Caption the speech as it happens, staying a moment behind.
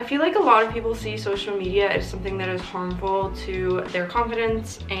feel like a lot of people see social media as something that is harmful to their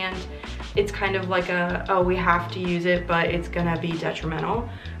confidence, and it's kind of like oh, we have to use it, but it's gonna be detrimental.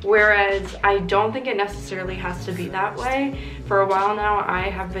 Whereas I don't think it necessarily has to be that way. For a while now, I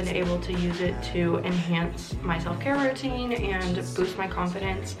have been able to use it to enhance my self-care routine and boost my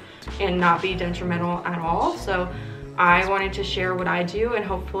confidence and not be detrimental at all. So I wanted to share what I do and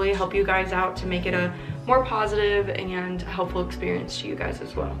hopefully help you guys out to make it a more positive and helpful experience to you guys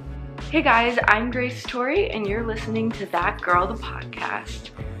as well. Hey guys, I'm Grace Torrey and you're listening to That Girl the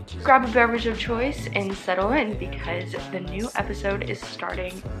Podcast. Grab a beverage of choice and settle in because the new episode is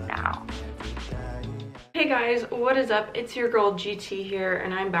starting now. Hey guys, what is up? It's your girl GT here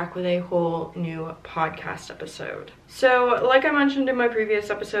and I'm back with a whole new podcast episode. So like I mentioned in my previous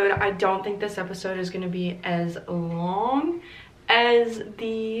episode, I don't think this episode is going to be as long as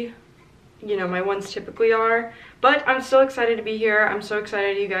my ones typically are, but I'm still excited to be here. I'm so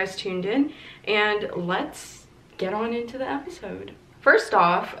excited you guys tuned in, and let's get on into the episode. First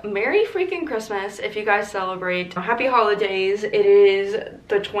off, Merry freaking Christmas if you guys celebrate. Happy holidays. It is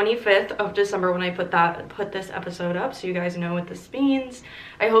the 25th of December when I put this episode up, so you guys know what this means.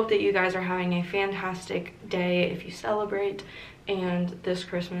 I hope that you guys are having a fantastic day if you celebrate, and this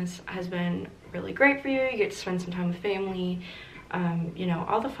Christmas has been really great for you. You get to spend some time with family,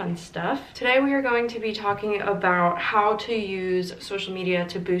 all the fun stuff. Today we are going to be talking about how to use social media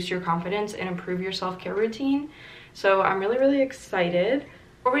to boost your confidence and improve your self-care routine. So I'm really excited.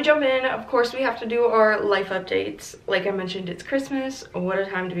 Before we jump in, of course, we have to do our life updates. Like I mentioned, it's Christmas. What a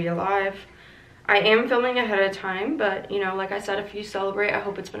time to be alive. I am filming ahead of time, but like I said, if you celebrate, I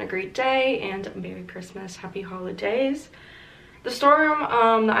hope it's been a great day, and Merry Christmas, Happy Holidays. The storm,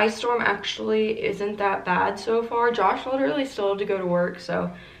 the ice storm actually isn't that bad so far. Josh literally still had to go to work,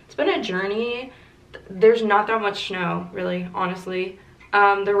 so it's been a journey. There's not that much snow, really, honestly.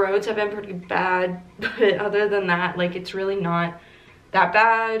 The roads have been pretty bad, but other than that, like, it's really not that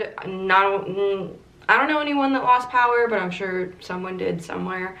bad. I don't know anyone that lost power, but I'm sure someone did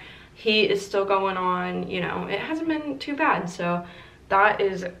somewhere. Heat is still going on, it hasn't been too bad, so that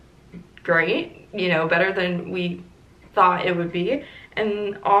is great, better than we thought it would be.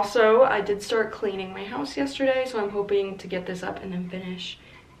 And also I did start cleaning my house yesterday, so I'm hoping to get this up and then finish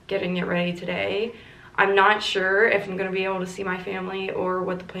getting it ready today. I'm not sure if I'm going to be able to see my family or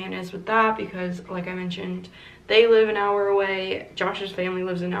what the plan is with that, because like I mentioned, they live an hour away, Josh's family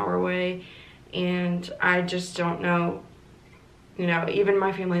lives an hour away, and I just don't know, even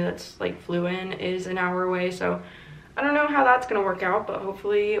my family that's like flew in is an hour away, so I don't know how that's going to work out, but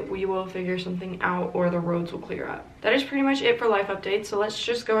hopefully we will figure something out or the roads will clear up. That is pretty much it for life updates, so let's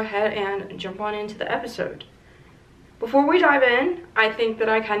just go ahead and jump on into the episode. Before we dive in, I think that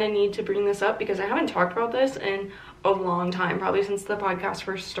I kind of need to bring this up because I haven't talked about this in a long time, probably since the podcast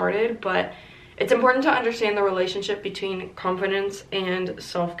first started, but it's important to understand the relationship between confidence and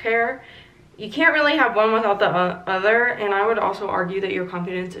self-care. You can't really have one without the other, and I would also argue that your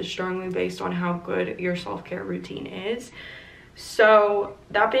confidence is strongly based on how good your self-care routine is. So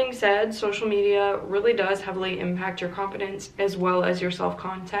that being said, social media really does heavily impact your confidence as well as your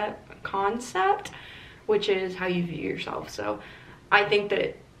self-concept, which is how you view yourself. So I think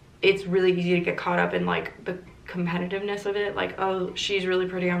that it's really easy to get caught up in like the competitiveness of it, like, oh, she's really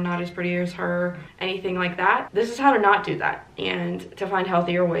pretty, I'm not as pretty as her, anything like that. This is how to not do that and to find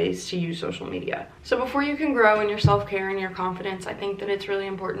healthier ways to use social media. So before you can grow in your self-care and your confidence, I think that it's really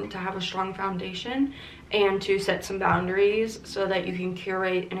important to have a strong foundation and to set some boundaries so that you can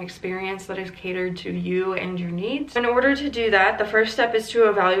curate an experience that is catered to you and your needs. In order to do that, the first step is to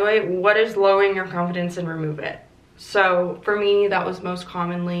evaluate what is lowering your confidence and remove it. So for me, that was most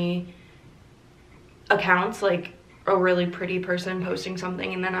commonly accounts, like a really pretty person posting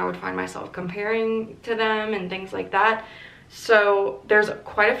something and then I would find myself comparing to them and things like that. So there's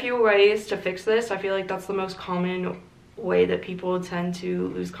quite a few ways to fix this. I feel like that's the most common way that people tend to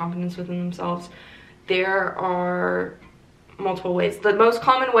lose confidence within themselves. There are multiple ways. The most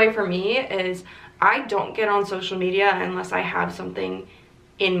common way for me is I don't get on social media unless I have something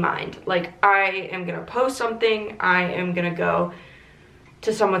in mind. Like, I am gonna post something, I am gonna go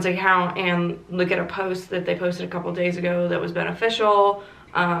to someone's account and look at a post that they posted a couple days ago that was beneficial,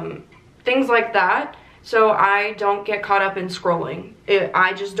 things like that. So I don't get caught up in scrolling.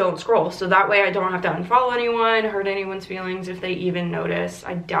 I just don't scroll, so that way I don't have to unfollow anyone, hurt anyone's feelings if they even notice.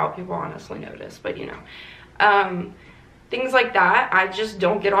 I doubt people honestly notice, but things like that. I just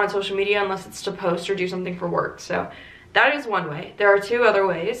don't get on social media unless it's to post or do something for work. So that is one way. There are two other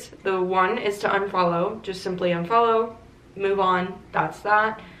ways. The one is to unfollow, just simply unfollow, move on, that's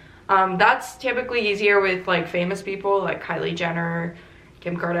that. That's typically easier with like famous people like Kylie Jenner,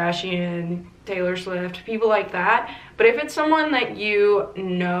 Kim Kardashian, Taylor Swift, people like that. But if it's someone that you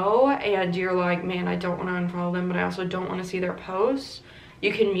know and you're like, man, I don't want to unfollow them, but I also don't want to see their posts,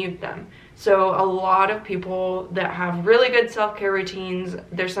 you can mute them. So a lot of people that have really good self-care routines,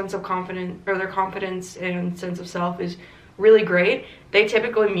 their sense of confidence, or their confidence and sense of self is really great, they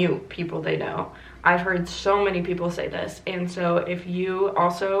typically mute people they know. I've heard so many people say this. And so if you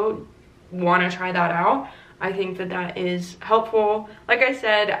also want to try that out, I think that that is helpful. Like I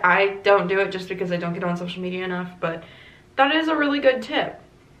said, I don't do it just because I don't get on social media enough, but that is a really good tip.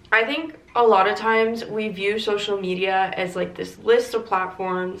 I think a lot of times we view social media as like this list of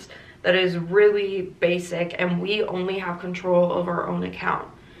platforms that is really basic and we only have control of our own account.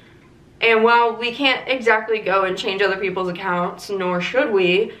 And while we can't exactly go and change other people's accounts, nor should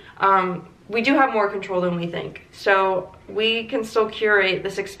we do have more control than we think. So we can still curate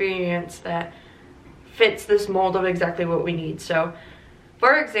this experience that fits this mold of exactly what we need. So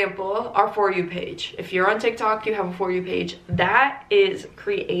for example, our For You page. If you're on TikTok, you have a For You page. That is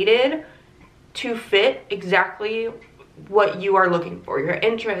created to fit exactly what you are looking for, your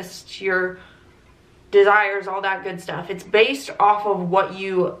interests, your desires, all that good stuff. It's based off of what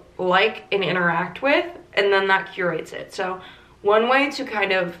you like and interact with, and then that curates it. So one way to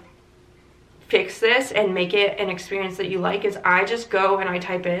kind of fix this and make it an experience that you like is I just go and I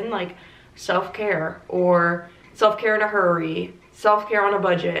type in like self-care or self-care in a hurry, self-care on a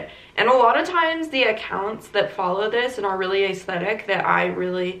budget. And a lot of times the accounts that follow this and are really aesthetic that I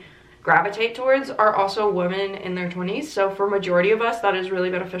really gravitate towards are also women in their 20s. So for majority of us, that is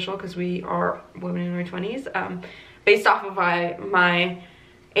really beneficial because we are women in our 20s, based off of my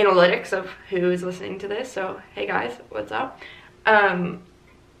analytics of who is listening to this. So hey guys, what's up?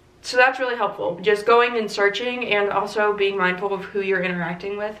 So that's really helpful, just going and searching, and also being mindful of who you're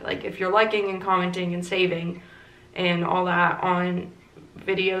interacting with. Like if you're liking and commenting and saving and all that on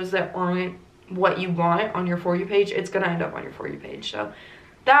videos that aren't what you want on your For You page, it's gonna end up on your For You page. So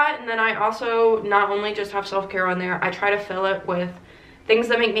that, and then I also not only just have self-care on there, I try to fill it with things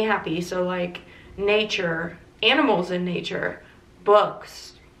that make me happy. So like nature, animals in nature,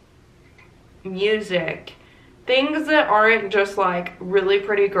 books, music, things that aren't just like really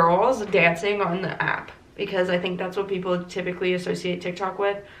pretty girls dancing on the app, because I think that's what people typically associate TikTok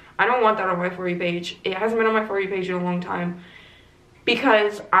with. I don't want that on my For You page. It hasn't been on my For You page in a long time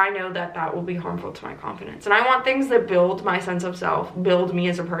because I know that that will be harmful to my confidence. And I want things that build my sense of self, build me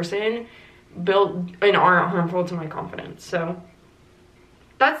as a person, build and aren't harmful to my confidence. So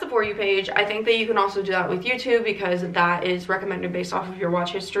that's the For You page. I think that you can also do that with YouTube because that is recommended based off of your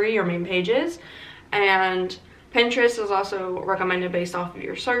watch history, your main pages. And Pinterest is also recommended based off of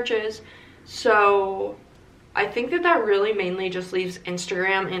your searches. So I think that that really mainly just leaves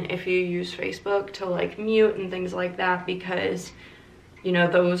Instagram and if you use Facebook to like mute and things like that, because you know,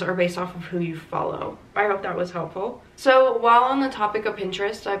 those are based off of who you follow. I hope that was helpful. So while on the topic of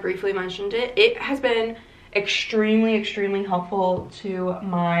Pinterest, I briefly mentioned it. It has been extremely helpful to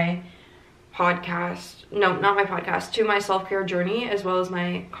my podcast. No, not my podcast, to my self-care journey as well as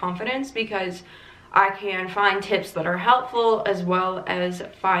my confidence, because I can find tips that are helpful as well as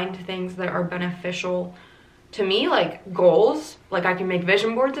find things that are beneficial to me, like goals. Like I can make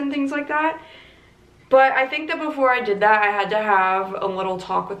vision boards and things like that. But I think that before I did that, I had to have a little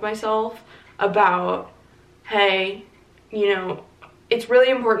talk with myself about, hey, you know, it's really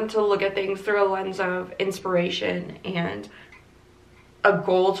important to look at things through a lens of inspiration and a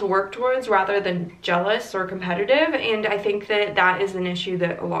goal to work towards rather than jealous or competitive. And I think that that is an issue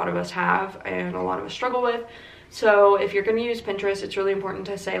that a lot of us have and a lot of us struggle with. So if you're going to use Pinterest, it's really important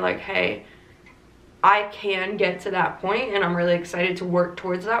to say like, hey, I can get to that point and I'm really excited to work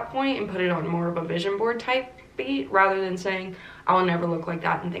towards that point and put it on more of a vision board type beat rather than saying I'll never look like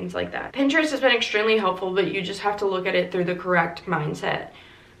that and things like that. Pinterest has been extremely helpful, but you just have to look at it through the correct mindset.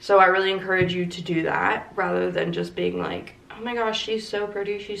 So I really encourage you to do that rather than just being like, oh my gosh, she's so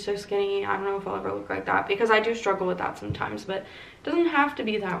pretty, she's so skinny, I don't know if I'll ever look like that, because I do struggle with that sometimes, but it doesn't have to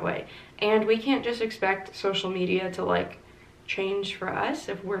be that way. And we can't just expect social media to like change for us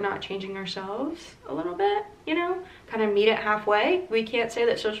if we're not changing ourselves a little bit, you know, kind of meet it halfway. We can't say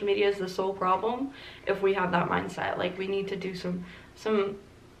that social media is the sole problem if we have that mindset. Like we need to do some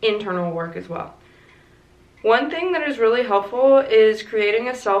internal work as well. One thing that is really helpful is creating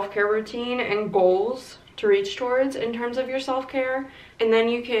a self-care routine and goals to reach towards in terms of your self-care, and then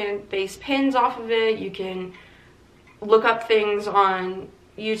you can base pins off of it. You can look up things on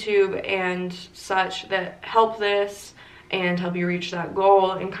YouTube and such that help this and help you reach that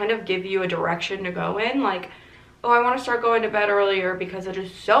goal and kind of give you a direction to go in. Like, oh, I want to start going to bed earlier because it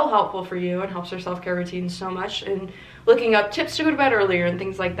is so helpful for you and helps your self-care routine so much. And looking up tips to go to bed earlier and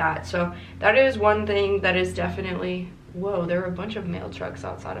things like that. So that is one thing that is definitely, whoa, there are a bunch of mail trucks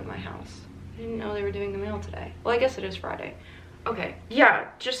outside of my house. I didn't know they were doing the mail today. Well, I guess it is Friday. Okay, yeah,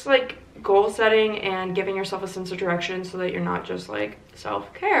 just like goal setting and giving yourself a sense of direction so that you're not just like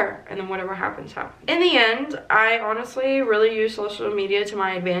self-care and then whatever happens happens. In the end, I honestly really use social media to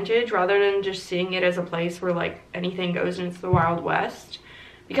my advantage rather than just seeing it as a place where like anything goes and it's the Wild West,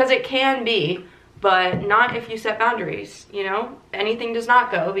 because it can be, but not if you set boundaries, you know? Anything does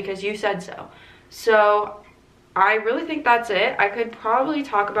not go because you said so. So I really think that's it. I could probably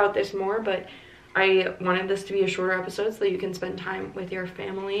talk about this more, but I wanted this to be a shorter episode so that you can spend time with your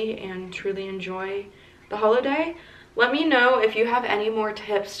family and truly enjoy the holiday. Let me know if you have any more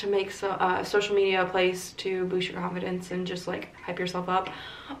tips to make social media a place to boost your confidence and just like hype yourself up.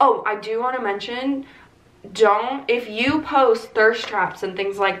 Oh, I do want to mention, if you post thirst traps and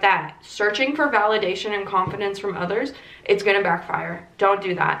things like that, searching for validation and confidence from others, it's gonna backfire. Don't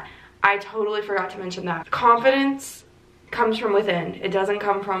do that. I totally forgot to mention that. Confidence comes from within. It doesn't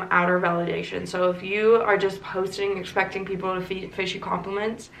come from outer validation. So if you are just posting expecting people to fish you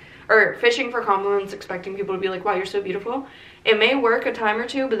compliments, or fishing for compliments expecting people to be like, wow, you're so beautiful, it may work a time or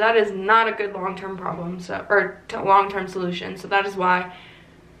two, but that is not a good long-term problem, or long-term solution. So that is why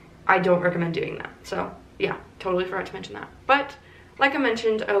I don't recommend doing that. So yeah, totally forgot to mention that. But like I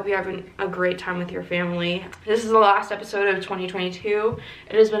mentioned, I hope you're having a great time with your family. This is the last episode of 2022.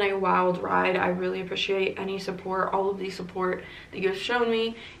 It has been a wild ride. I really appreciate any support, all of the support that you have shown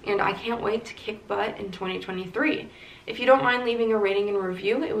me, and I can't wait to kick butt in 2023. If you don't mind leaving a rating and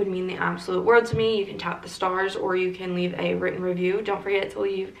review, it would mean the absolute world to me. You can tap the stars or you can leave a written review. Don't forget to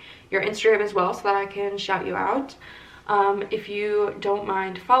leave your Instagram as well so that I can shout you out. If you don't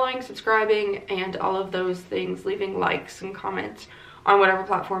mind following, subscribing, and all of those things, leaving likes and comments on whatever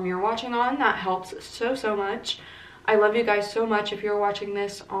platform you're watching on, that helps so much. I love you guys so much. If you're watching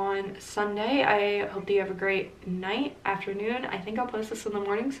this on Sunday, I hope that you have a great night, afternoon. I think I'll post this in the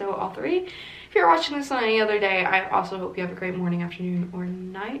morning, so all three. If you're watching this on any other day, I also hope you have a great morning, afternoon, or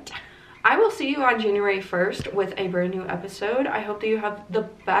night. I will see you on January 1st with a brand new episode. I hope that you have the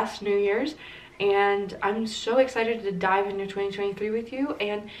best New Year's, and I'm so excited to dive into 2023 with you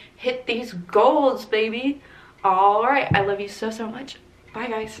and hit these goals, baby. All right, I love you so much. Bye,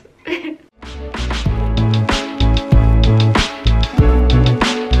 guys.